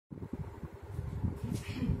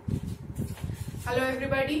Hello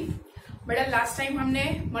everybody. बेटा last time हमने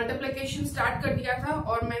multiplication start कर दिया था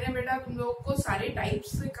और मैंने बेटा तुम लोगों को सारे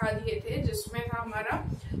टाइप्स सिखा दिए थे, जिसमें था हमारा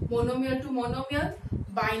monomial to monomial,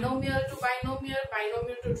 binomial to binomial,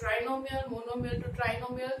 binomial to trinomial, monomial to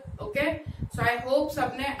trinomial. Okay, so I hope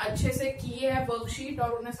सबने अच्छे से किए हैं वर्कशीट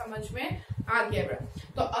और उन्हें समझ में आ गया बेटा।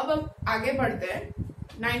 तो अब आगे बढ़ते हैं।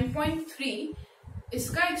 9.3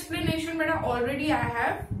 इसका एक्सप्लेनेशन बेटा already I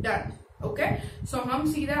have done. Okay, सो हम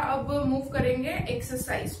सीधा अब मूव करेंगे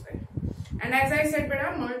एक्सरसाइज पे। एंड एज आई सेड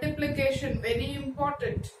बेटा मल्टीप्लिकेशन वेरी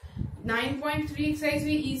इंपॉर्टेंट। 9.3 एक्सरसाइज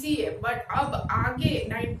भी इजी है, बट अब आगे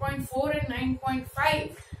 9.4 एंड 9.5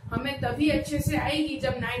 हमें तभी अच्छे से आएगी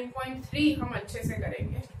जब 9.3 हम अच्छे से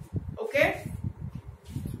करेंगे। Okay,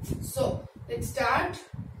 so let's start.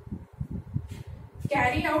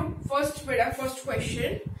 Carry out first बेटा, first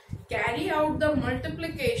question, carry out the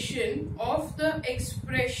multiplication of the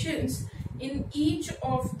expressions in each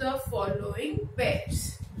of the following pairs.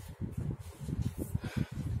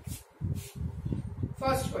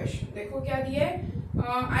 First question देखो क्या दिया है।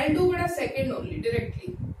 I'll do बेटा second only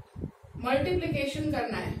directly। multiplication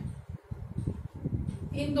करना है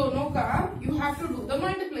इन दोनों का। you have to do the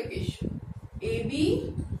multiplication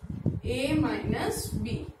a minus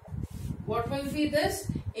b। what will be this?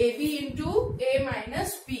 ab into a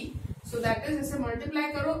minus b। so that is इसे multiply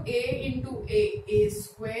करो a into a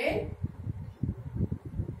square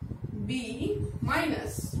b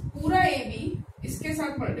minus पूरा ab इसके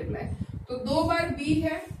साथ multiply, तो 2 बार b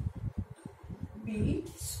है b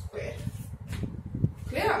square।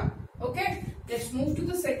 clear? okay, let's move to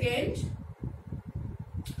the second,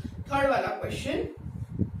 third वाला question।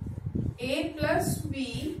 a plus b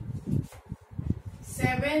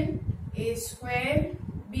 7a square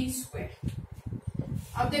b square।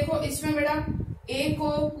 अब देखो इसमें बेटा a को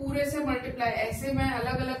पूरे से मल्टीप्लाई ऐसे मैं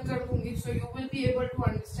अलग अलग कर दूंगी, so you will be able to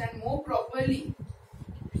understand more properly.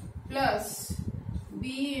 Plus b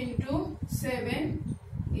into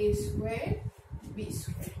 7a square b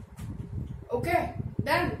square. Okay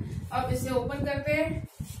done. अब इसे ओपन करते हैं।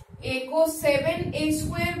 a को 7a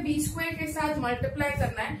स्क्वायर b स्क्वायर के साथ मल्टीप्लाई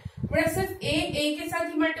करना है। बेटा सिर्फ a के साथ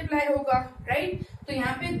ही मल्टीप्लाई होगा, राइट? तो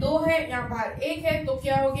यहाँ पे 2 है, यहाँ बाहर 1 है, तो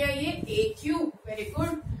क्या हो गया ये a cube. Very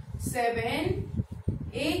good.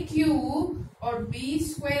 7a cube और b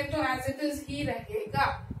स्क्वायर तो एज इट इज ही रहेगा।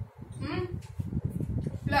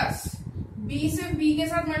 प्लस b से b के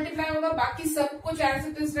साथ मल्टीप्लाई होगा, बाकी सब कुछ एज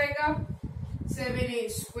इट इज रहेगा। 7a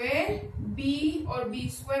स्क्वायर b और b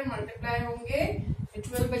स्क्वायर मल्टीप्लाई होंगे, it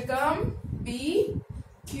will become b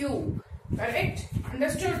cube. Correct?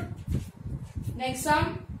 Understood? Next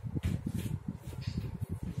sum,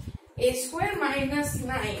 a square minus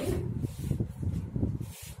 9।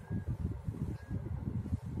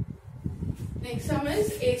 next sum is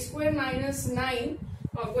a square minus 9।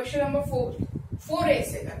 question number 4a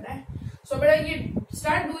से करना है। so बेटा ये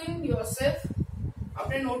start doing yourself,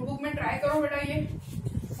 अपने notebook में try करो बेटा। ये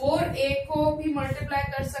 4a को भी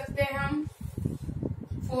मल्टीप्लाई कर सकते हैं हम,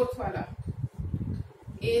 फोर्थ वाला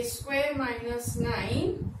a square minus 9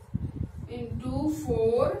 into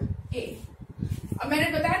 4a। अब मैंने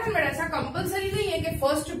बताया ना मेरा ऐसा कंपलसरी नहीं है कि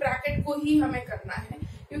फर्स्ट ब्रैकेट को ही हमें करना है।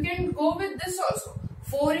 You can go with this also.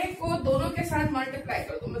 4a को दोनों के साथ मल्टीप्लाई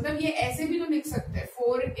कर दो, मतलब ये ऐसे भी तो लिख सकते हैं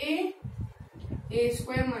 4a a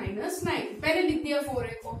स्क्वायर माइनस 9। पहले लिख दिया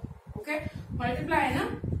 4a को। ओके, मल्टीप्लाई है ना,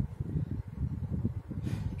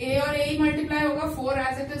 a और a मल्टीप्लाई होगा, 4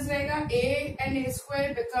 एज इट इज रहेगा। a and a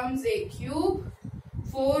square becomes a cube,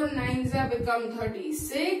 4 9s become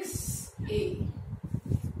 36a।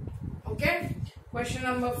 Okay, question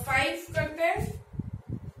number 5 करते हैं।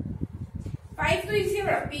 5 तो इसी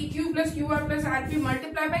है, P Q plus Q R plus R P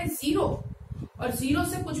multiply by 0। और 0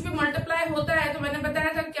 से कुछ भी मल्टीप्लाई होता है तो मैंने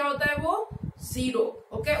बताया था क्या होता है वो 0।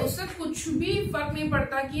 ओके, उससे कुछ भी फर्क नहीं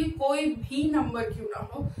पड़ता कि कोई भी नंबर क्यों ना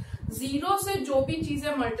हो, 0 से जो भी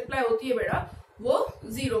चीजें मल्टीप्लाई होती है बेटा वो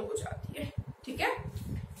 0 हो जाती है। ठीक है,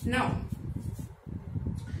 now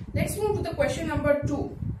let's move to the question number 2।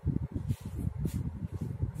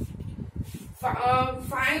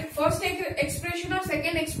 First expression और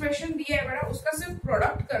सेकेंड एक्सप्रेशन दिया है बेटा, उसका सिर्फ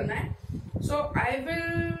प्रोडक्ट करना है। सो I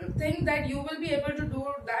will think that you will be able to do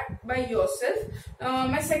that by yourself.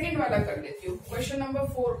 मैं सेकेंड वाला कर लेती हूँ, क्वेश्चन नंबर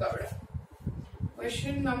 4 का बेटा।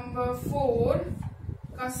 क्वेश्चन नंबर 4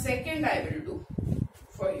 का second I will do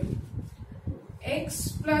for you. x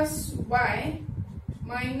plus Y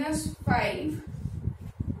minus 5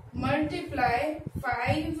 multiply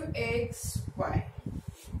 5xy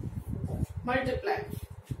multiply.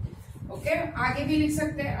 Okay, आगे भी लिख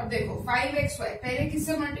सकते हैं। अब देखो 5xy पहले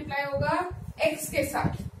किससे मल्टीप्लाई होगा? x के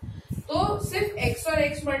साथ, तो सिर्फ x और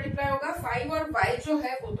x मल्टीप्लाई होगा, 5 और y जो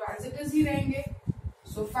है वो तो एज इट इज ही रहेंगे।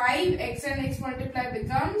 So 5x and x multiply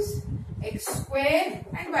becomes x square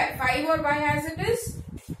and y. 5 और y as it is.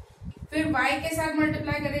 फिर y के साथ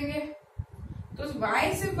मल्टीप्लाई करेंगे तो y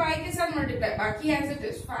सिर्फ y के साथ मल्टीप्लाई, बाकी as it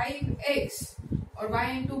is 5x और y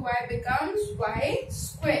into y becomes y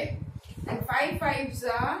square and 5 5s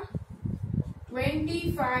are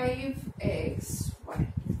 25xy.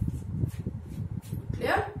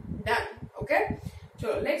 Clear? Done. Okay. So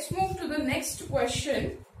let's move to the next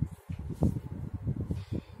question.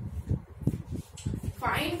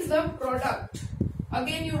 Find the product.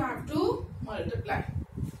 Again you have to multiply.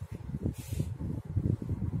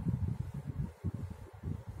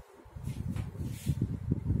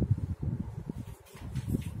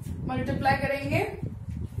 Multiply करेंगे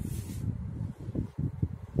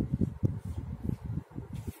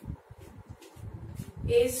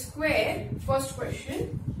a square, first question,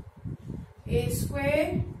 a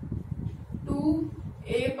square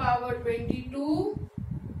 2a power 22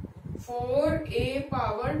 4a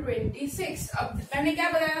power 26. अब मैंने क्या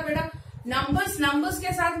बताया था बेटा, numbers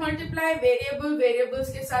के साथ multiply, variables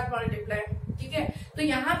के साथ मल्टीप्लाई. ठीक है, तो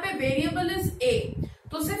यहाँ पे वेरिएबल इज a,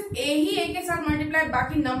 तो सिर्फ a ही a के साथ मल्टीप्लाई,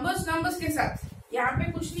 बाकी नंबर्स के साथ यहाँ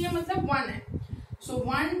पे कुछ नहीं है, मतलब 1 है. सो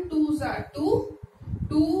 1 2s are 2,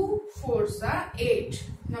 2 4s are 8.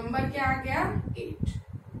 Number क्या आ गया 8.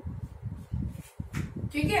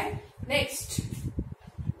 ठीक है, नेक्स्ट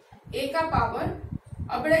a का पावर.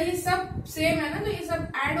 अब बेटा ये सब सेम है ना, तो ये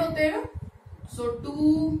सब ऐड होते हैं ना. सो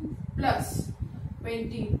 2 प्लस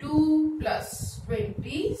 22 प्लस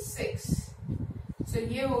 26. सो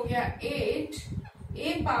ये हो गया 8.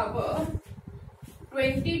 a power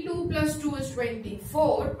 22 plus 2 is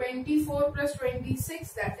 24. 24 plus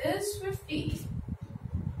 26, that is 50.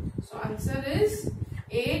 So answer is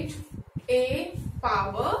 8a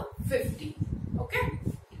power 50. Okay.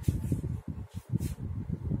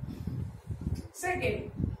 Second,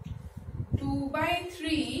 2 by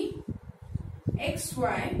 3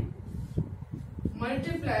 xy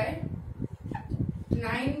multiply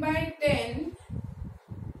 9 by 10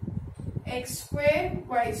 x square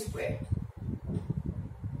y square.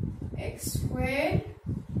 X square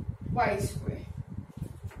y square.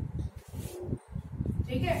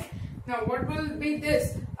 ठीक है. Now what will be this?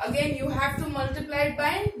 Again you have to multiply it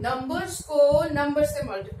by numbers को number से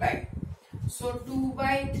multiply. So 2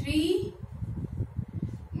 by 3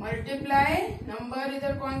 multiply number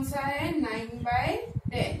इधर कौन सा है 9 by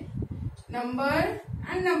 10. Number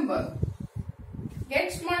and number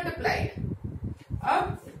gets multiplied.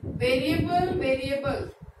 अब variable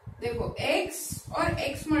देखो x और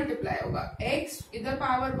x मल्टीप्लाई होगा. x इधर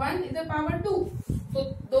पावर 1 इधर पावर 2, तो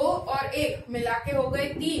 2 और 1 मिला के हो गए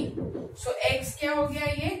 3. सो x क्या हो गया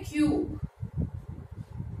ये क्यूब,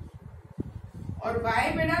 और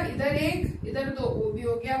y बेटा इधर 1 इधर 2, वो भी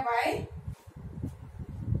हो गया y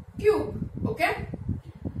क्यूब. ओके,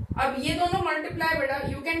 अब ये दोनों मल्टीप्लाई बेटा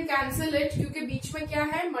यू कैन कैंसिल इट, क्योंकि बीच में क्या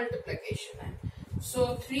है मल्टीप्लिकेशन है. सो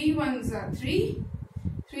 3 1s are 3,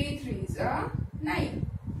 3 3s are 9,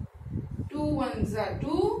 2 1s are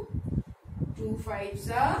 2, 2 5s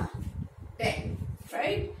are 10.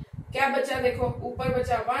 Right. क्या बचा देखो, ऊपर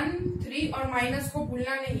बचा 1 3 और माइनस को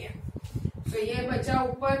भूलना नहीं है. तो ये बचा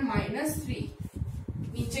ऊपर -3,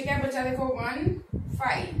 नीचे क्या बचा देखो 1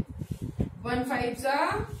 5, 1 5s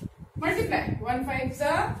are multiply, 1 5s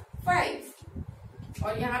are 5,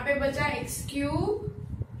 और यहाँ पे बचा x cube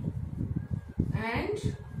and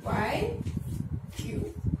y cube.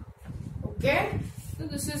 Okay, so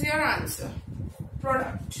this is your answer,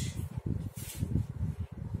 product.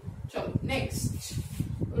 चलो next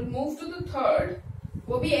we'll move to the third.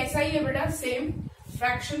 वो भी ऐसा ही है बेटा, सेम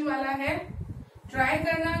फ्रैक्शन वाला है. ट्राई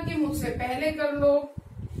करना कि मुझसे पहले कर लो.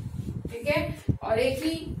 ठीक है, और एक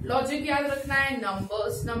ही लॉजिक याद रखना है,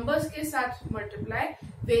 नंबर्स के साथ मल्टीप्लाई,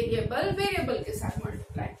 वेरिएबल के साथ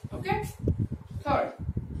multiply. Okay. Third,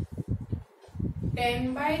 10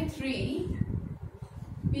 by 3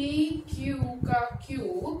 PQ का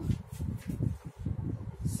क्यूब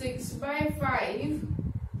 6 by 5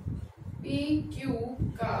 PQ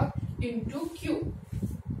का into cube.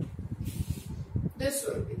 This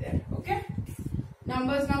will be there. Okay.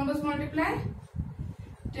 Numbers multiply.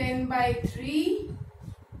 10 by 3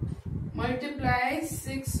 multiply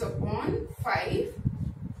 6 upon 5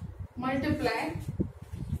 multiply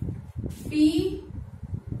P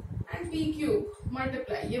and P cube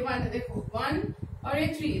multiply. ये 1 है देखो, 1 और ये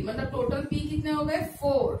 3, मतलब टोटल P कितने हो गए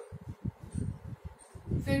 4.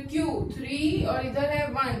 फिर Q 3 और इधर है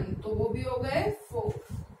 1, तो वो भी हो गए 4.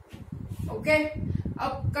 ओके.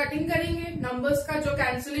 अब कटिंग करेंगे, नंबर्स का जो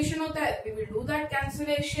कैंसिलेशन होता है, we will do that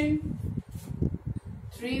cancellation.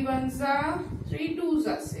 3 1s are 3 2s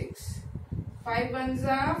are 6, 5 1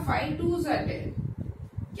 जा 5 2 जा 10,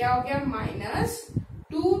 क्या हो गया माइनस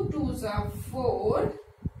 2 2 जा 4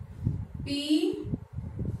 p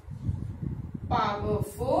power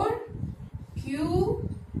 4 q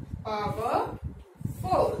power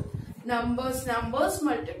 4. Numbers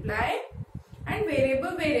multiply and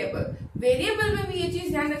variable में भी ये चीज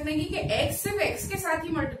ध्यान रखने की कि x सिर्फ x के साथ ही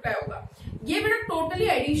मल्टीप्लाई होगा. ये बेटा टोटली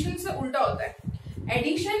एडिशन से उल्टा होता है.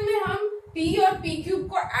 एडिशन में हम p और p क्यूब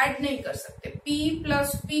को ऐड नहीं कर सकते. p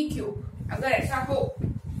प्लस p क्यूब, अगर ऐसा हो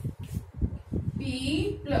p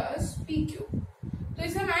प्लस p क्यूब तो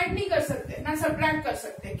इसे हम ऐड नहीं कर सकते, ना सब्ट्रैक्ट कर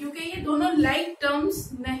सकते, क्योंकि ये दोनों लाइक टर्म्स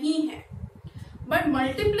नहीं है. बट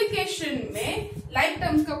मल्टीप्लीकेशन में लाइक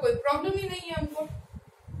टर्म्स का कोई प्रॉब्लम ही नहीं है हमको.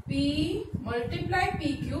 p मल्टीप्लाई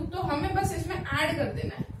p क्यूब, तो हमें बस इसमें ऐड कर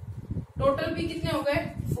देना है. टोटल p कितने हो गए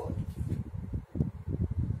 4.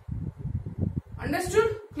 अंडरस्टूड?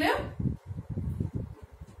 क्लियर?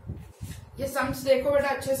 ये सम्स देखो बेटा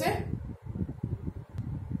अच्छे से.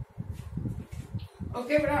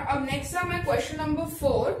 ओके बेटा, अब नेक्स्ट सम है question number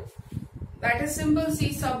 4. That is simple सी.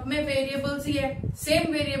 सब में वेरिएबल्स ही है,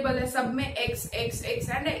 सेम वेरिएबल है, सब में x x x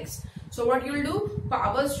and x. So what you will do,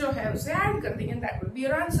 powers जो है उसे ऐड कर देंगे, that will be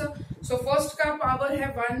your answer. So first का पावर है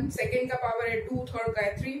 1, सेकेंड का पावर है 2, थर्ड का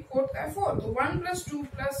है 3, फोर्थ का है 4. तो 1 प्लस 2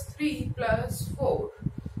 प्लस 3 प्लस 4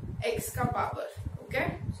 x का power. Okay,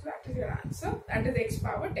 so that is your answer, that is x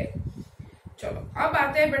power 10. चलो अब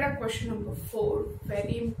आते हैं बेटा question number 4.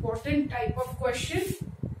 Very important type of question.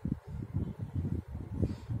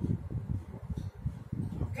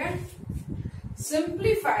 Okay,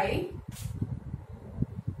 simplify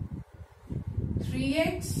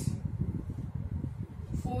 3x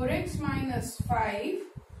 4x minus 5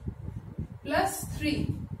 plus 3.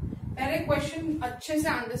 पहले क्वेश्चन अच्छे से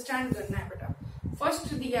अंडरस्टैंड करना है बेटा.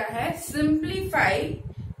 फर्स्ट दिया है simplify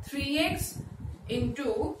 3x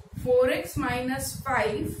into 4x minus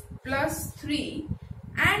 5 plus 3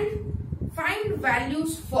 and find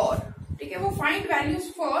values for. ठीक है, वो फाइंड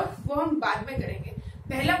वैल्यूज फॉर वो हम बाद में करेंगे.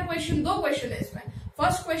 पहला क्वेश्चन, 2 क्वेश्चन है इसमें.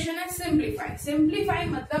 फर्स्ट क्वेश्चन है सिंप्लीफाई. सिंप्लीफाई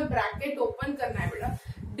मतलब ब्रैकेट ओपन करना है बेटा,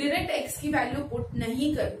 डायरेक्ट x की वैल्यू पुट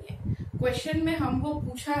नहीं करनी है. क्वेश्चन में हमको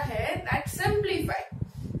पूछा है that simplify.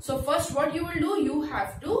 So first what you will do, you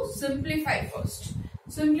have to simplify first.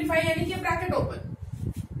 Simplify यानी कि ब्रैकेट ओपन.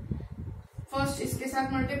 फर्स्ट इसके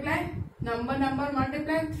साथ मल्टीप्लाई, नंबर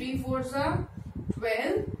मल्टीप्लाई. 3 4 जा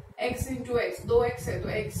 12, x इंटू एक्स, 2x है तो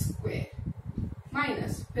x स्क्वायर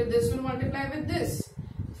माइनस, फिर this will multiply with this.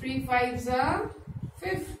 3 5 जा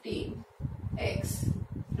 15, x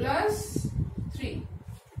plus 3.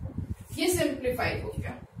 ये सिंप्लीफाई हो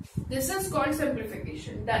गया. This is called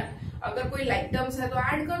simplification. Done. अगर कोई लाइक टर्म्स है तो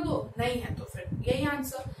ऐड कर दो, नहीं है तो फिर यही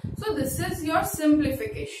answer. So this is your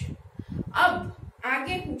simplification. अब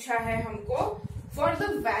आगे पूछा है हमको for the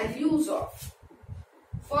values of.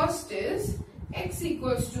 First is x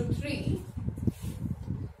equals to 3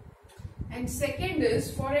 and second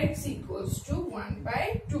is for x equals to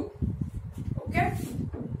 1/2. Okay,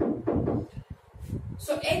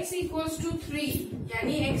 so x equals to 3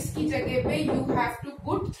 यानी x की जगह पे यू हैव टू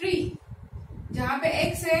पुट 3. जहां पे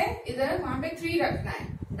x है इधर वहां पे 3 रखना है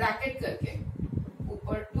ब्रैकेट करके.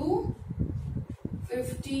 ऊपर 2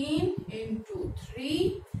 15 into 3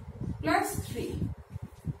 plus 3.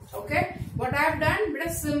 Okay, what I have done,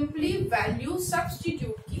 बेटा सिंपली वैल्यू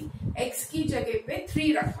सब्स्टिट्यूट की. x की जगह पे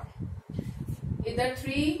 3 रखा, इधर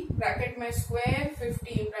 3 ब्रैकेट में स्क्वायर,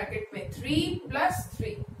 15 ब्रैकेट में 3 प्लस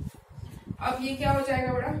 3. अब ये क्या हो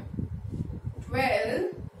जाएगा बेटा, 12,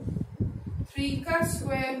 3 का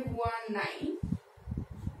स्क्वायर हुआ 9,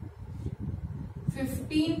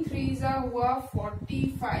 15 3 जा हुआ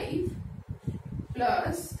 45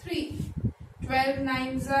 प्लस 3, 12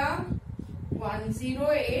 9 जा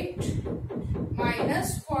 108 माइनस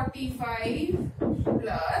 45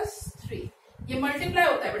 प्लस 3. ये मल्टीप्लाई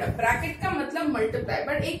होता है बेटा, ब्रैकेट का मतलब मल्टीप्लाई.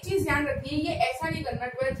 बट एक चीज ध्यान रखिए, ये ऐसा नहीं करना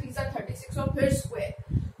 12 3 जा 36 और फिर स्क्वायर.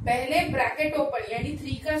 पहले ब्रैकेट ओपन यानी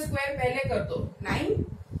 3 का स्क्वायर पहले कर दो 9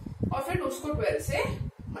 और फिर उसको 12 से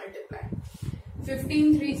मल्टीप्लाई.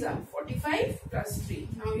 15 3 जा 45 plus 3.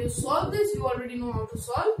 Now you solve this. You already know how to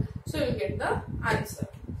solve, so you get the answer.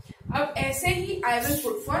 अब ऐसे ही I will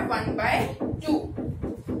put for 1/2.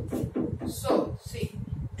 So see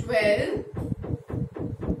 12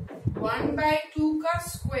 1/2 का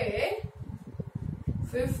स्क्वायर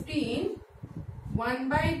 15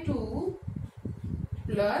 1/2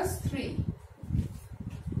 plus 3.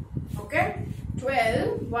 Okay, 12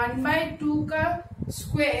 1/2 का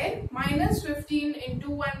स्क्वायर माइनस 15 इंटू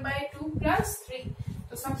 1/2 प्लस 3.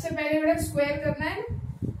 तो सबसे पहले बेटा स्क्वायर करना है.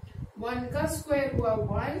 1 का स्क्वायर हुआ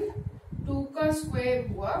 1, 2 का स्क्वायर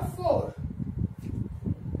हुआ 4,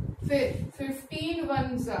 फिर 15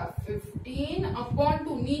 वन जा 15 अपॉन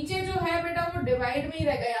 2, नीचे जो है बेटा वो डिवाइड में ही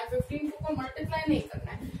रहेगा, यहाँ 15 2 को मल्टीप्लाई नहीं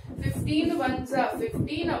करना है। 15 वन जा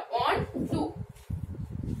 15 अपॉन 2।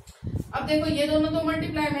 अब देखो ये दोनों तो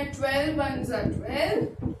मल्टीप्लाई में, 12 वन जा 12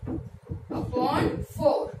 upon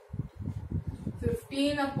 4,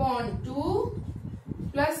 15 upon 2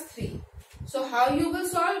 plus 3। So how you will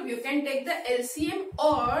solve? You can take the LCM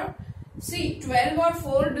or see 12 और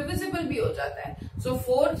 4 डिविजिबल भी हो जाता है। So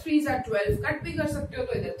 4 3s are 12, कट भी कर सकते हो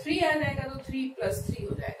तो इधर 3 आ जाएगा, तो 3 plus 3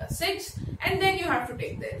 हो जाएगा 6 and then you have to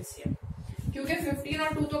take the LCM, क्योंकि 15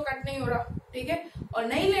 और 2 तो कट नहीं हो रहा, ठीक है। और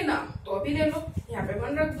नहीं लेना तो अभी ले लो, यहाँ पे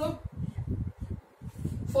 1 रख दो।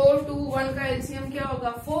 4 2 1 का LCM क्या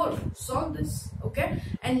होगा 4। Solve this, okay?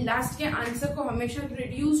 And last के आंसर को हमेशा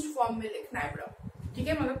रिड्यूस्ड फॉर्म में लिखना है बेटा, ठीक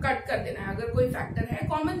है, मतलब कट कर देना है। अगर कोई फैक्टर है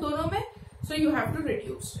कॉमन दोनों में, so you have to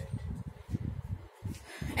reduce it.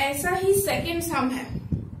 ऐसा ही सेकेंड सम है,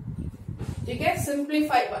 ठीक है,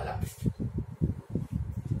 सिंप्लीफाई वाला।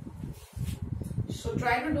 So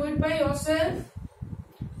try to do it by yourself.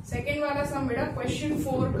 Second वाला सम बेटा क्वेश्चन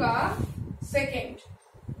 4 का सेकेंड।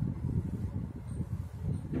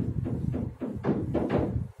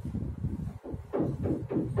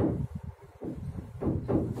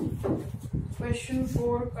 क्वेश्चन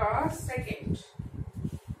 4 का सेकेंड।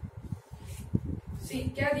 सी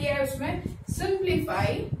क्या दिया है उसमें,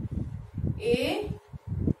 simplify a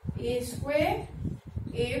square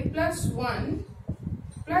a plus 1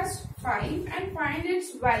 plus 5 and find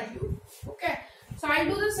its value. Okay, so I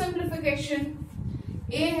do the simplification.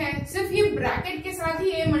 a है, सिर्फ ये ब्रैकेट के साथ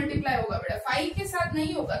ही a मल्टीप्लाई होगा बेटा, 5 के साथ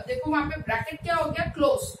नहीं होगा। देखो वहां पे ब्रैकेट क्या हो गया,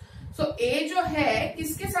 क्लोज। सो a जो है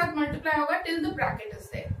किसके साथ मल्टीप्लाई होगा, till the bracket is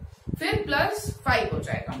there, फिर प्लस 5 हो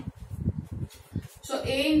जाएगा। सो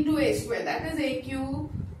a into A square that is a cube,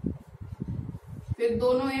 फिर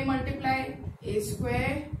दोनों a मल्टीप्लाई a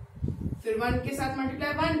स्क्वायर, फिर 1 के साथ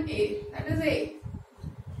multiply 1a that is a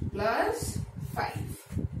plus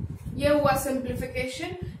 5। ये हुआ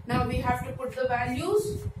simplification. Now we have to put the values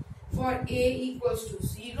for a equals to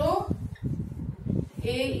 0,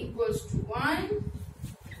 a equals to 1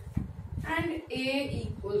 and a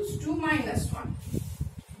equals to -1।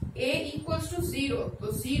 a equals to 0,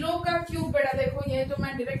 तो 0 का cube बेटा देखो, ये तो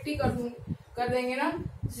मैं डायरेक्ट ही कर देंगे ना।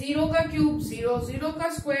 0 का क्यूब 0, 0 का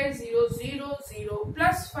square 0 0 0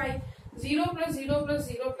 plus 5, 0 plus 0 plus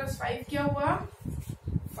 0 plus 5 क्या हुआ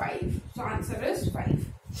 5। So answer is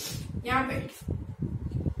 5। यहाँ पे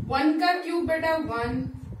 1 का क्यूब बेटा 1,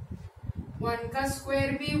 1 का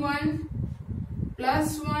स्क्वायर भी 1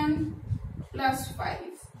 plus 1 plus 5,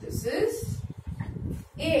 this is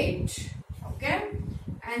 8। Okay,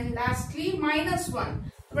 and lastly -1।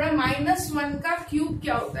 तो बड़ा -1 का क्यूब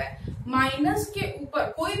क्या होता है, माइनस के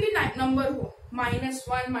ऊपर कोई भी नंबर हो,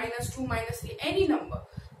 -1 -2 -3 एनी नंबर,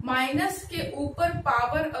 माइनस के ऊपर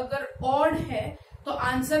पावर अगर ऑड है तो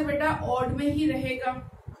आंसर बेटा ऑड में ही रहेगा,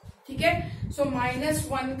 ठीक है। सो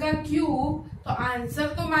 -1 का क्यूब, तो आंसर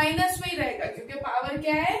तो माइनस में ही रहेगा क्योंकि पावर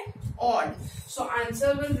क्या है odd. So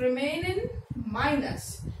answer will remain in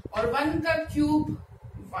minus, और 1 का क्यूब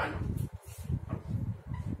 1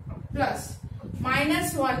 प्लस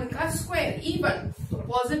 -1 का स्क्वायर इवन, तो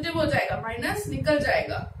पॉजिटिव हो जाएगा, माइनस निकल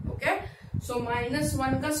जाएगा। ओके, सो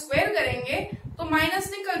 -1 का स्क्वायर करेंगे तो माइनस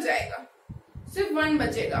निकल जाएगा, सिर्फ 1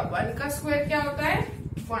 बचेगा। 1 का स्क्वायर क्या होता है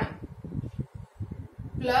 1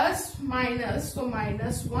 प्लस माइनस, तो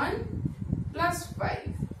 -1 plus 5,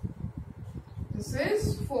 this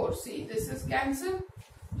is 4। See this is cancel,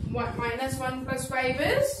 -1 plus 5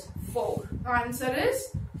 is 4, answer is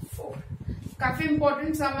 4। काफी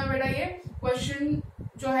इंपॉर्टेंट सम है बेटा ये। क्वेश्चन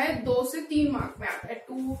जो है 2 से 3 मार्क में आता है,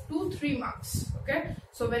 2 to 3 marks. Okay,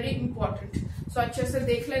 so very important. सो अच्छे से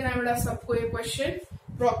देख लेना बेटा सबको ये क्वेश्चन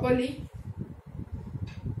प्रॉपरली।